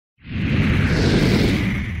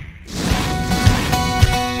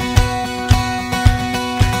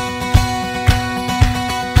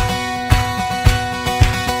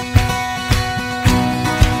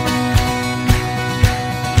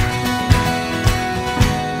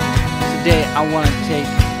today I want to take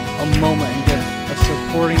a moment and give a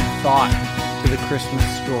supporting thought to the Christmas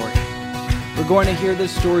story. We're going to hear the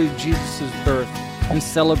story of Jesus' birth and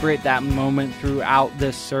celebrate that moment throughout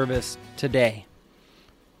this service today.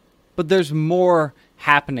 But there's more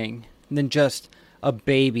happening than just a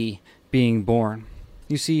baby being born.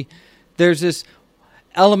 You see, there's this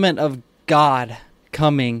element of God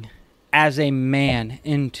coming as a man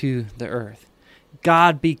into the earth.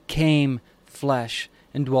 God became flesh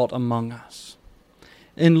and dwelt among us.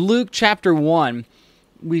 In Luke chapter 1,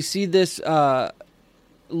 we see this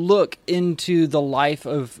look into the life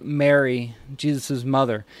of Mary, Jesus'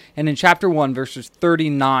 mother. And in chapter 1, verses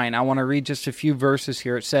 39, I want to read just a few verses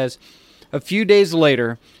here. It says, "A few days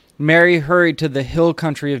later, Mary hurried to the hill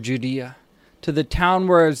country of Judea, to the town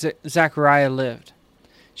where Zechariah lived.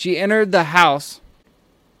 She entered the house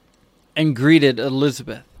and greeted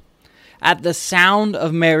Elizabeth. At the sound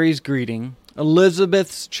of Mary's greeting,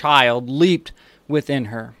 Elizabeth's child leaped within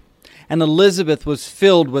her, and Elizabeth was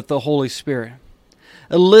filled with the Holy Spirit.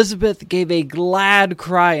 Elizabeth gave a glad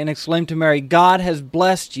cry and exclaimed to Mary, 'God has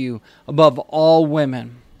blessed you above all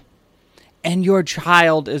women, and your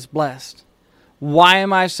child is blessed. Why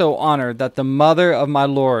am I so honored that the mother of my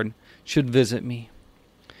Lord should visit me?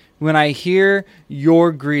 When I hear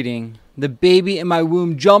your greeting, the baby in my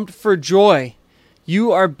womb jumped for joy.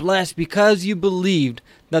 You are blessed because you believed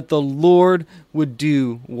that the Lord would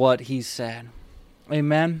do what he said.'"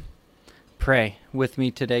 Amen. Pray with me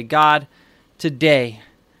today. God, today,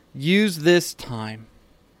 use this time.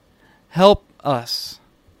 Help us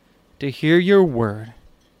to hear your word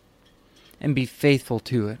and be faithful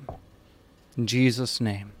to it. In Jesus'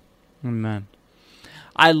 name, amen.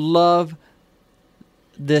 I love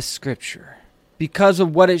this scripture because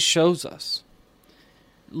of what it shows us.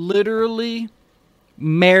 Literally,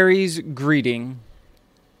 Mary's greeting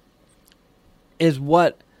is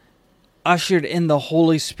what ushered in the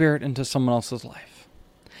Holy Spirit into someone else's life.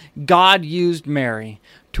 God used Mary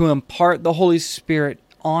to impart the Holy Spirit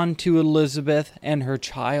onto Elizabeth and her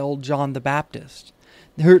child, John the Baptist.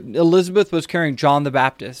 Elizabeth was carrying John the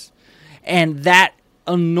Baptist, and that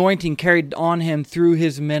anointing carried on him through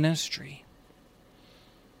his ministry.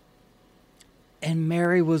 And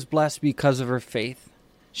Mary was blessed because of her faith.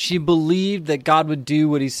 She believed that God would do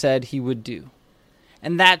what he said he would do.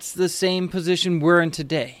 And that's the same position we're in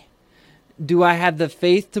today. Do I have the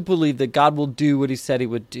faith to believe that God will do what he said he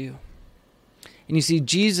would do? And you see,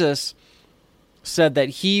 Jesus said that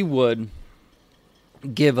he would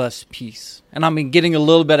give us peace. And I'm getting a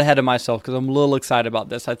little bit ahead of myself because I'm a little excited about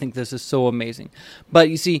this. I think this is so amazing. But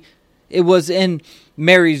you see, it was in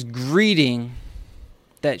Mary's greeting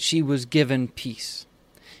that she was given peace.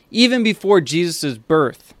 Even before Jesus'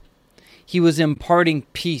 birth, he was imparting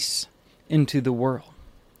peace into the world.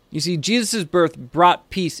 You see, Jesus' birth brought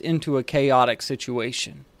peace into a chaotic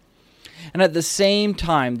situation. And at the same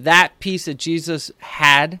time, that peace that Jesus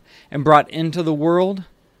had and brought into the world,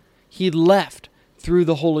 he left through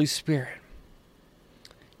the Holy Spirit.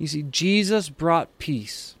 You see, Jesus brought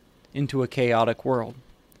peace into a chaotic world.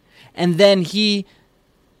 And then he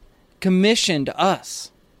commissioned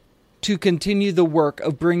us to continue the work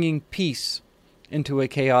of bringing peace into a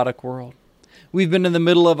chaotic world. We've been in the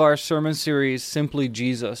middle of our sermon series, Simply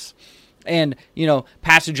Jesus. And,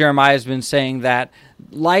 Pastor Jeremiah has been saying that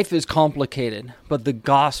life is complicated, but the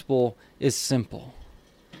gospel is simple.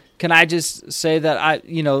 Can I just say that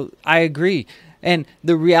I agree. And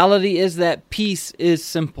the reality is that peace is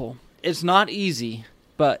simple. It's not easy,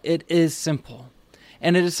 but it is simple.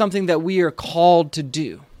 And it is something that we are called to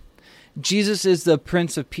do. Jesus is the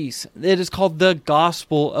Prince of Peace. It is called the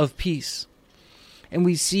gospel of peace. And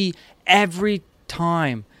we see every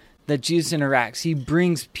time that Jesus interacts, he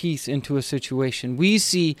brings peace into a situation. We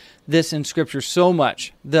see this in Scripture so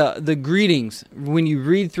much. The greetings, when you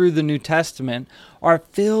read through the New Testament, are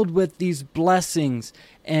filled with these blessings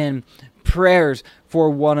and prayers for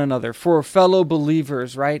one another, for fellow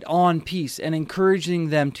believers, right, on peace, and encouraging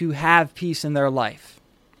them to have peace in their life.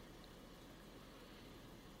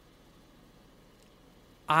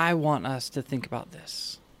 I want us to think about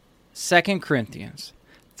this. 2 Corinthians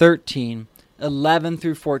 13, 11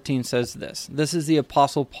 through 14 says this. This is the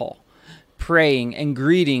Apostle Paul praying and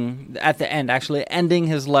greeting at the end, actually ending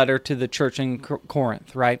his letter to the church in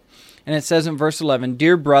Corinth, right? And it says in verse 11,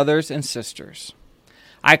 "Dear brothers and sisters,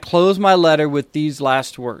 I close my letter with these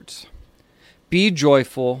last words. Be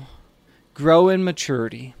joyful, grow in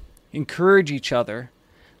maturity, encourage each other,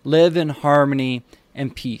 live in harmony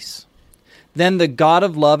and peace. Then the God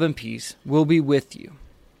of love and peace will be with you.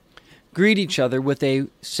 Greet each other with a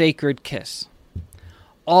sacred kiss.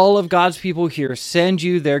 All of God's people here send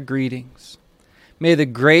you their greetings. May the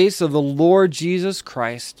grace of the Lord Jesus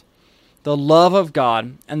Christ, the love of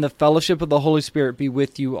God, and the fellowship of the Holy Spirit be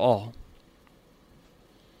with you all.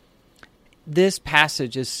 This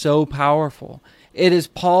passage is so powerful. It is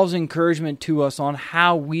Paul's encouragement to us on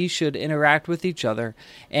how we should interact with each other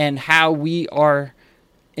and how we are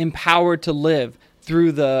empowered to live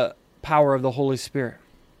through the power of the Holy Spirit.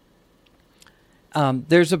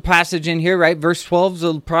 There's a passage in here, right? Verse 12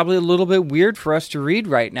 is probably a little bit weird for us to read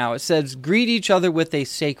right now. It says, greet each other with a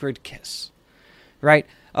sacred kiss, right?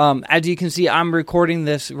 As you can see, I'm recording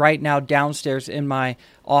this right now downstairs in my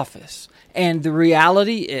office. And the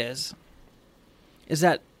reality is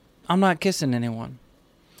that I'm not kissing anyone,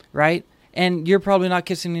 right? And you're probably not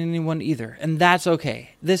kissing anyone either. And that's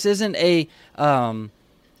okay. This isn't a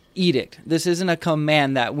edict. This isn't a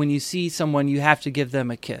command that when you see someone, you have to give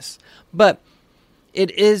them a kiss. But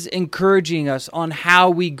it is encouraging us on how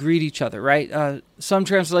we greet each other, right? Some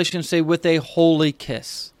translations say with a holy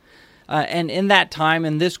kiss. And in that time,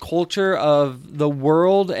 in this culture of the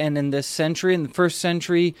world and in this century, in the first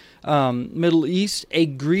century Middle East, a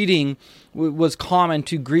greeting was common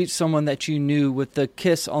to greet someone that you knew with the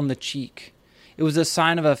kiss on the cheek. It was a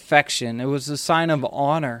sign of affection. It was a sign of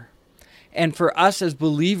honor. And for us as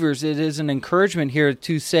believers, it is an encouragement here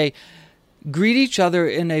to say, greet each other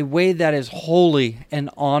in a way that is holy and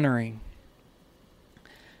honoring.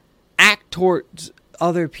 Act towards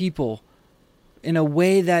other people in a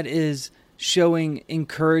way that is showing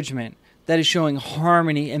encouragement, that is showing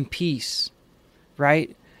harmony and peace,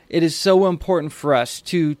 right? It is so important for us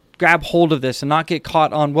to grab hold of this and not get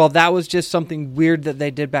caught on, well, that was just something weird that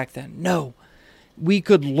they did back then. No, we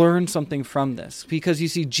could learn something from this because you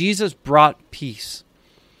see, Jesus brought peace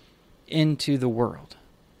into the world.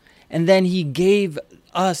 And then he gave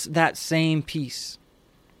us that same peace.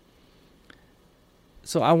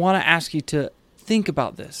 So I want to ask you to think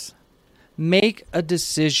about this. Make a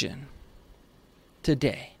decision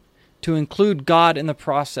today to include God in the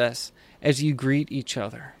process as you greet each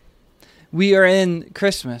other. We are in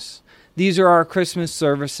Christmas. These are our Christmas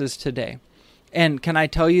services today. And can I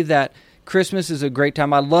tell you that Christmas is a great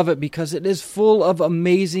time? I love it because it is full of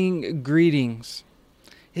amazing greetings.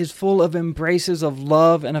 Is full of embraces of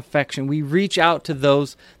love and affection. We reach out to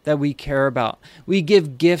those that we care about. We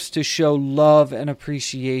give gifts to show love and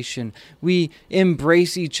appreciation. We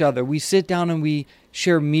embrace each other. We sit down and we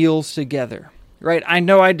share meals together. Right? I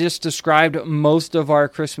know I just described most of our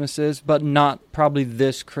Christmases, but not probably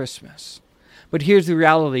this Christmas. But here's the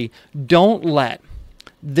reality. Don't let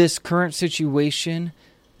this current situation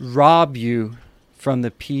rob you from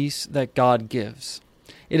the peace that God gives.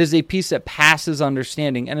 It is a peace that passes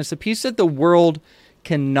understanding, and it's a peace that the world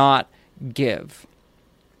cannot give.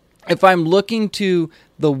 If I'm looking to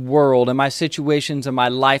the world and my situations and my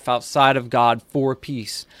life outside of God for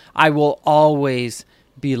peace, I will always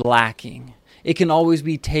be lacking. It can always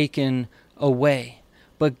be taken away.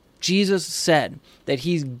 But Jesus said that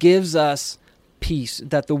he gives us peace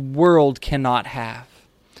that the world cannot have.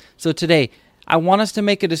 So today, I want us to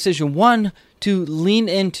make a decision. One, to lean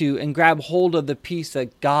into and grab hold of the peace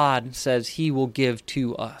that God says he will give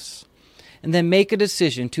to us. And then make a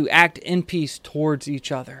decision to act in peace towards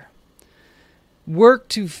each other. Work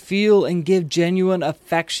to feel and give genuine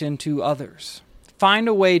affection to others. Find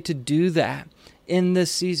a way to do that in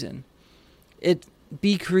this season.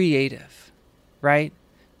 Be creative, right?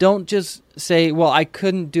 Don't just say, well, I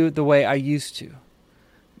couldn't do it the way I used to.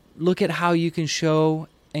 Look at how you can show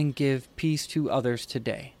and give peace to others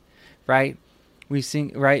today, right? We sing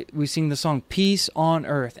the song, peace on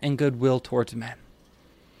earth and goodwill towards men.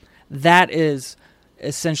 That is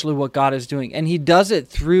essentially what God is doing. And he does it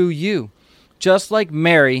through you. Just like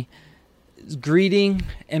Mary, greeting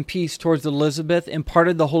and peace towards Elizabeth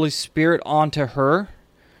imparted the Holy Spirit onto her,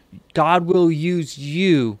 God will use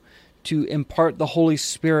you to impart the Holy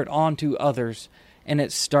Spirit onto others. And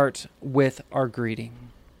it starts with our greeting.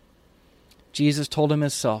 Jesus told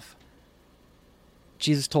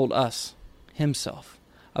us himself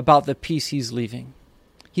about the peace he's leaving.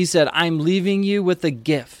 He said, I'm leaving you with a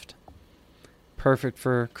gift. Perfect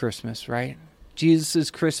for Christmas, right?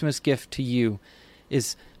 Jesus' Christmas gift to you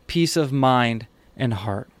is peace of mind and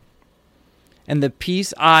heart. And the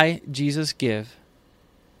peace I, Jesus, give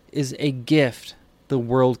is a gift the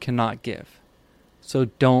world cannot give. So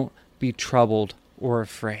don't be troubled or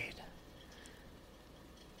afraid.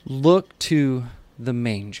 Look to the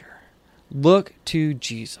manger. Look to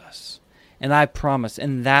Jesus. And I promise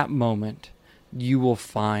in that moment, you will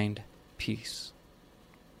find peace.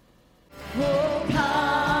 Oh,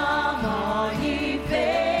 come all ye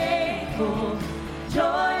faithful,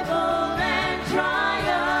 joyful and triumphant.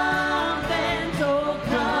 Oh,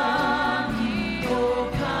 come ye, oh,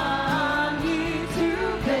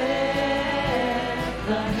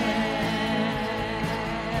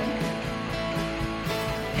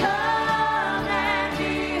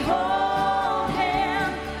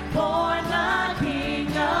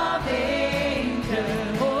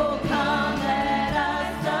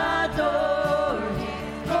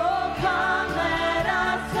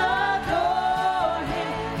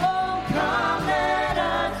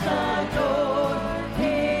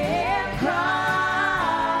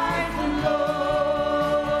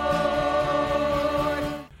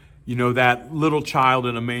 You know, that little child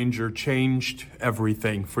in a manger changed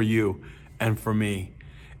everything for you and for me.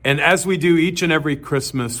 And as we do each and every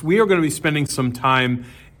Christmas, we are going to be spending some time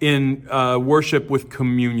in worship with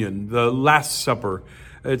communion, the Last Supper.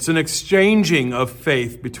 It's an exchanging of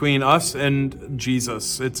faith between us and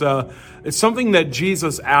Jesus. It's something that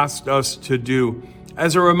Jesus asked us to do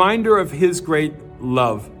as a reminder of his great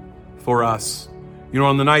love for us. You know,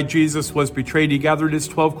 on the night Jesus was betrayed, he gathered his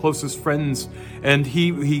 12 closest friends, and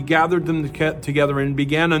he gathered them together and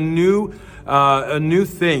began a new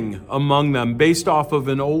thing among them based off of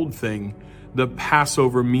an old thing, the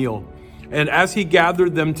Passover meal. And as he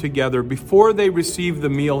gathered them together, before they received the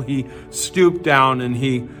meal, he stooped down and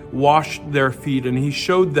he washed their feet, and he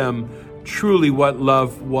showed them truly what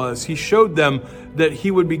love was. He showed them that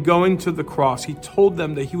he would be going to the cross. He told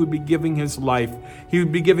them that he would be giving his life. He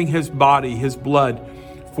would be giving his body, his blood,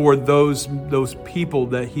 for those people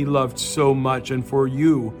that he loved so much, and for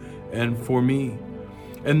you and for me.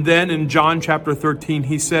 And then in John chapter 13,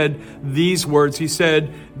 he said these words. He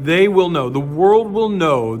said, "They will know, the world will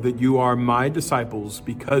know that you are my disciples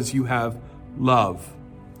because you have love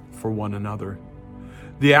for one another."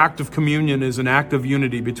 The act of communion is an act of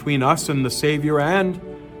unity between us and the Savior and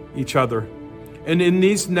each other. And in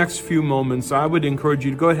these next few moments, I would encourage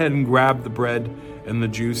you to go ahead and grab the bread and the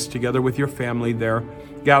juice together with your family there.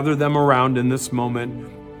 Gather them around in this moment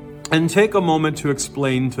and take a moment to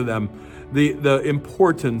explain to them the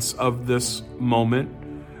importance of this moment.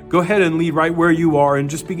 Go ahead and leave right where you are and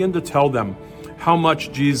just begin to tell them how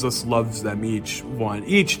much Jesus loves them, each one,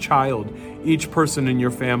 each child, each person in your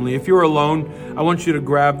family. If you're alone, I want you to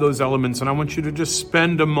grab those elements and I want you to just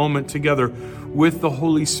spend a moment together with the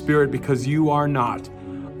Holy Spirit, because you are not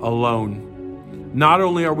alone. Not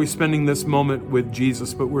only are we spending this moment with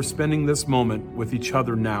Jesus, but we're spending this moment with each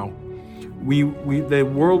other now. The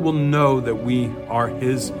world will know that we are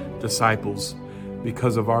his disciples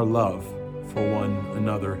because of our love for one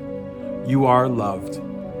another. You are loved.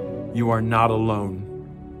 You are not alone.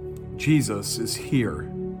 Jesus is here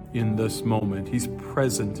in this moment. He's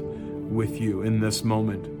present with you in this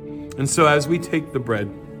moment. And so as we take the bread,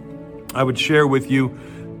 I would share with you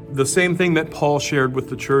the same thing that Paul shared with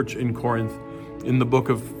the church in Corinth in the book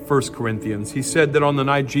of 1 Corinthians. He said that on the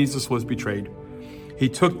night Jesus was betrayed, he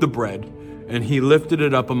took the bread and he lifted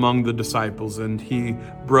it up among the disciples and he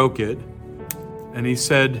broke it. And he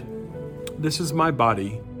said, "This is my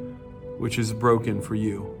body, which is broken for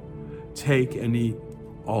you. Take and eat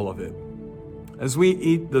all of it." As we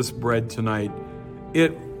eat this bread tonight,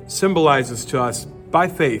 it symbolizes to us, by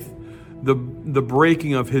faith, the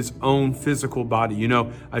breaking of his own physical body. You know,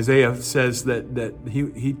 Isaiah says that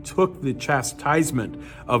he took the chastisement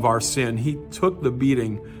of our sin. He took the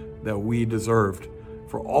beating that we deserved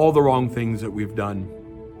for all the wrong things that we've done.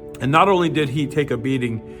 And not only did he take a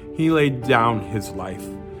beating, he laid down his life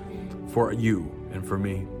for you and for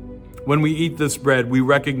me. When we eat this bread, we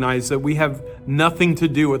recognize that we have nothing to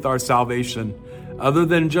do with our salvation other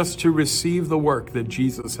than just to receive the work that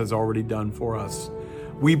Jesus has already done for us.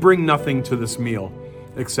 We bring nothing to this meal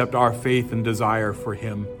except our faith and desire for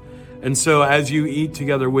him. And so as you eat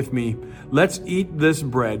together with me, let's eat this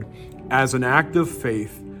bread as an act of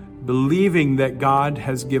faith, believing that God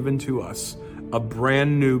has given to us a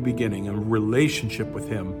brand new beginning, a relationship with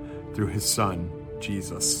him through his son,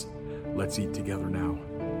 Jesus. Let's eat together now.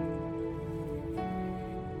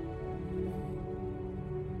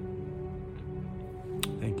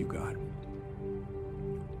 Thank you, God.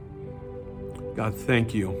 God,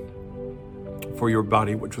 thank you for your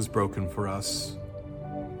body which was broken for us.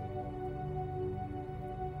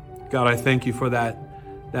 God, I thank you for that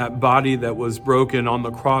body that was broken on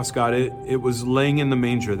the cross, God. It was laying in the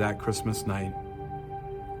manger that Christmas night.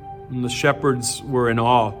 And the shepherds were in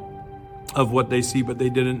awe of what they see, but they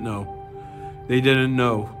didn't know. They didn't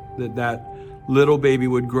know that little baby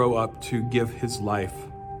would grow up to give his life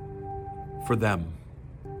for them,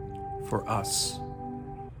 for us.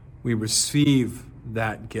 We receive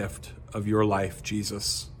that gift of your life,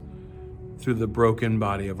 Jesus, through the broken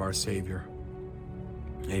body of our Savior.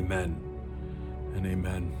 Amen and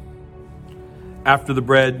amen. After the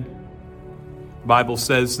bread, the Bible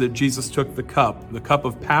says that Jesus took the cup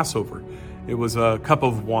of Passover. It was a cup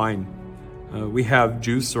of wine. We have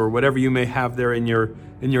juice or whatever you may have there in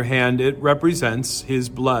your hand. It represents his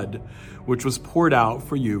blood, which was poured out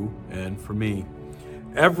for you and for me.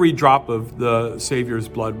 Every drop of the Savior's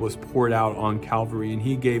blood was poured out on Calvary, and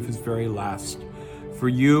he gave his very last for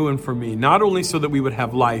you and for me, not only so that we would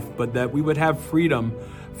have life, but that we would have freedom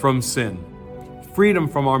from sin, freedom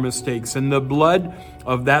from our mistakes. And the blood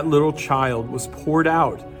of that little child was poured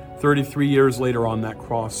out 33 years later on that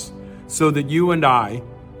cross, so that you and I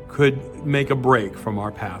could make a break from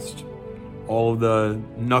our past. All of the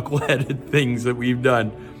knuckleheaded things that we've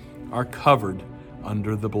done are covered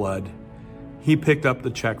under the blood. He picked up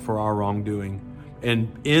the check for our wrongdoing.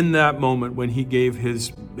 And in that moment when he gave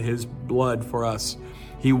his blood for us,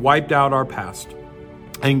 he wiped out our past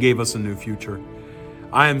and gave us a new future.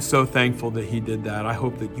 I am so thankful that he did that. I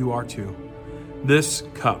hope that you are too. This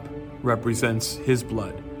cup represents his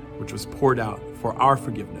blood, which was poured out for our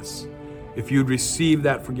forgiveness. If you'd receive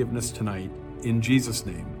that forgiveness tonight, in Jesus'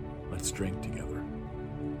 name, let's drink together.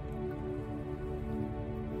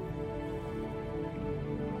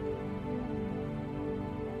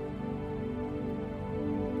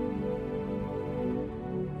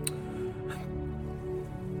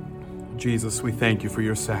 Jesus, we thank you for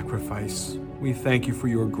your sacrifice. We thank you for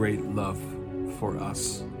your great love for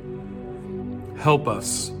us. Help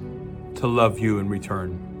us to love you in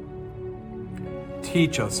return.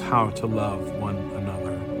 Teach us how to love one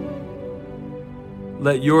another.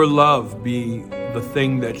 Let your love be the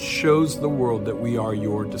thing that shows the world that we are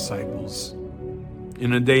your disciples.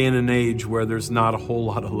 In a day and an age where there's not a whole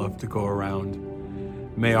lot of love to go around,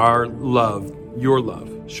 may our love, your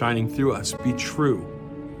love, shining through us be true,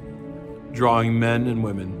 drawing men and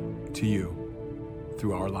women to you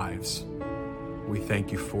through our lives. We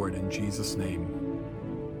thank you for it in Jesus' name.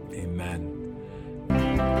 Amen.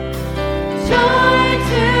 Joy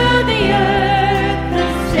to the earth, the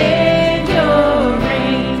Savior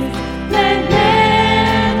reigns. Let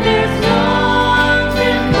men their songs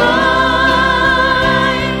employ.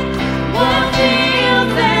 What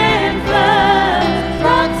fields and floods,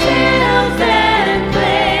 rocks, hills, and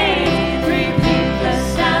plains, repeat the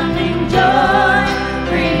sounding joy.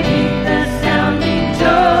 Repeat the sounding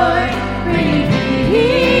joy.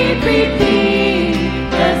 Repeat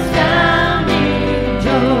the sounding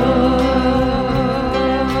joy.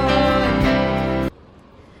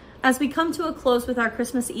 As we come to a close with our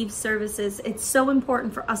Christmas Eve services, it's so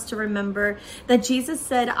important for us to remember that Jesus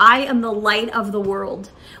said, I am the light of the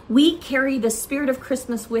world. We carry the spirit of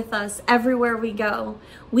Christmas with us everywhere we go.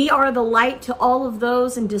 We are the light to all of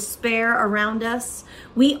those in despair around us.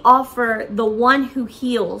 We offer the one who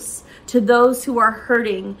heals to those who are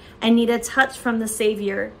hurting and need a touch from the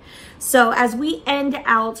Savior. So as we end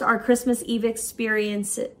out our Christmas Eve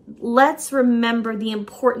experience, let's remember the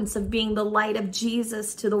importance of being the light of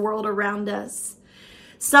Jesus to the world around us.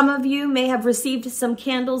 Some of you may have received some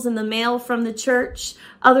candles in the mail from the church.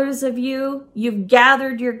 Others of you, you've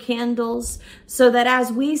gathered your candles so that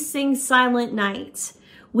as we sing Silent Night,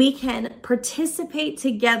 we can participate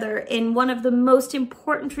together in one of the most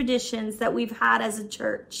important traditions that we've had as a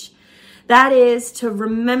church. That is to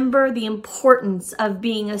remember the importance of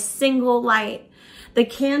being a single light. The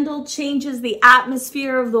candle changes the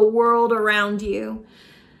atmosphere of the world around you.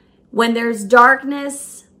 When there's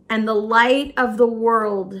darkness and the light of the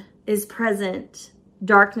world is present,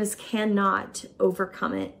 darkness cannot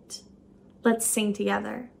overcome it. Let's sing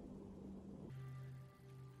together.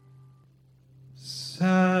 Silent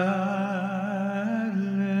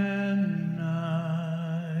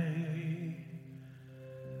night,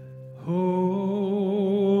 holy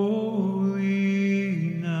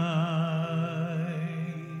night,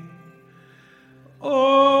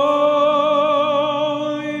 all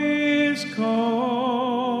is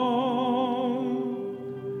calm,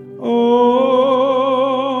 all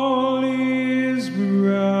is bright,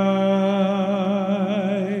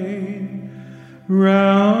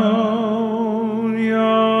 round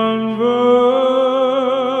yon virgin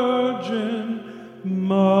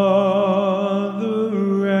mother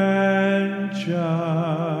and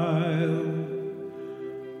child,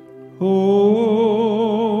 holy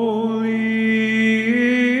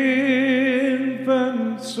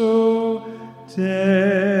infant, so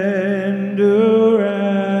tender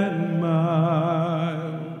and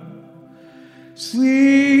mild,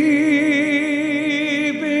 sleep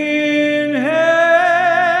in heavenly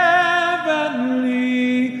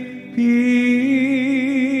peace.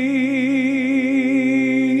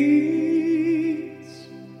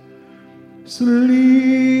 Sleep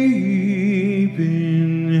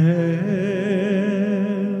in heavenly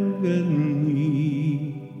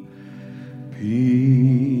peace.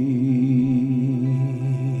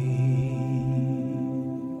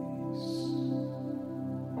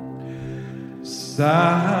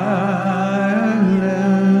 Silent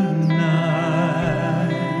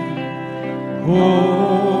night, holy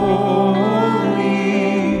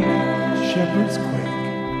shepherds quake,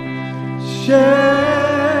 shepherds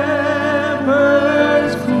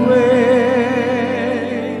quake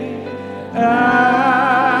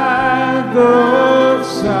at the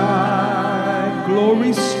side,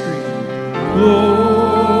 glory stream,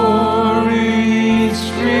 glory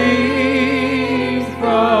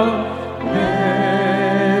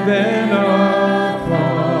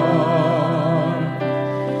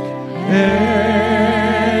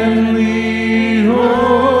Heavenly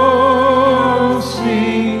hosts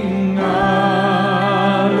sing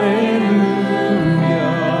hallelujah.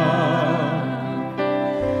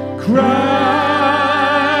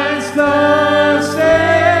 Christ the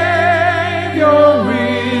Savior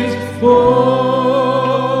is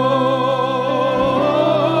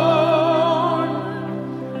born.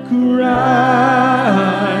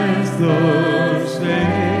 Christ the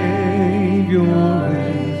Savior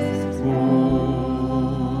is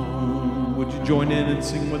born. Would you join in and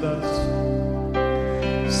sing with us?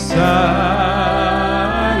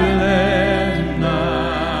 Silent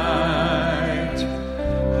night,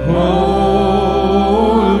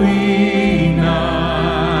 holy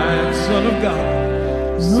night, Son of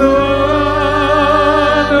God, Son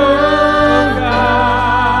of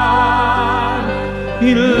God,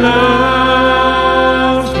 He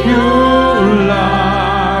loves pure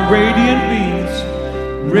light, radiant beams,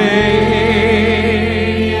 radiant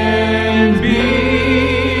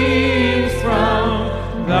beams from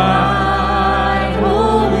thy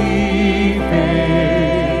holy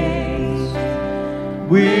face.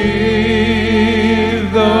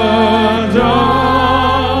 With the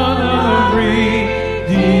dawn of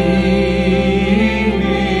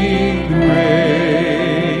redeeming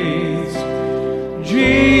grace,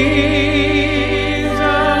 Jesus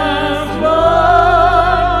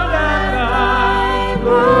born at thy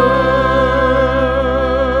birth.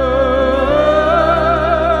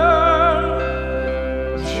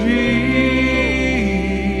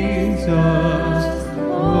 Jesus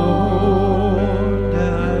born at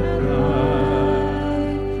thy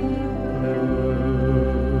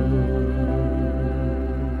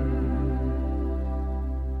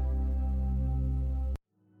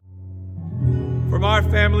From our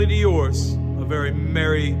family to yours, a very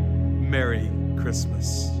merry, merry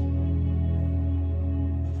Christmas.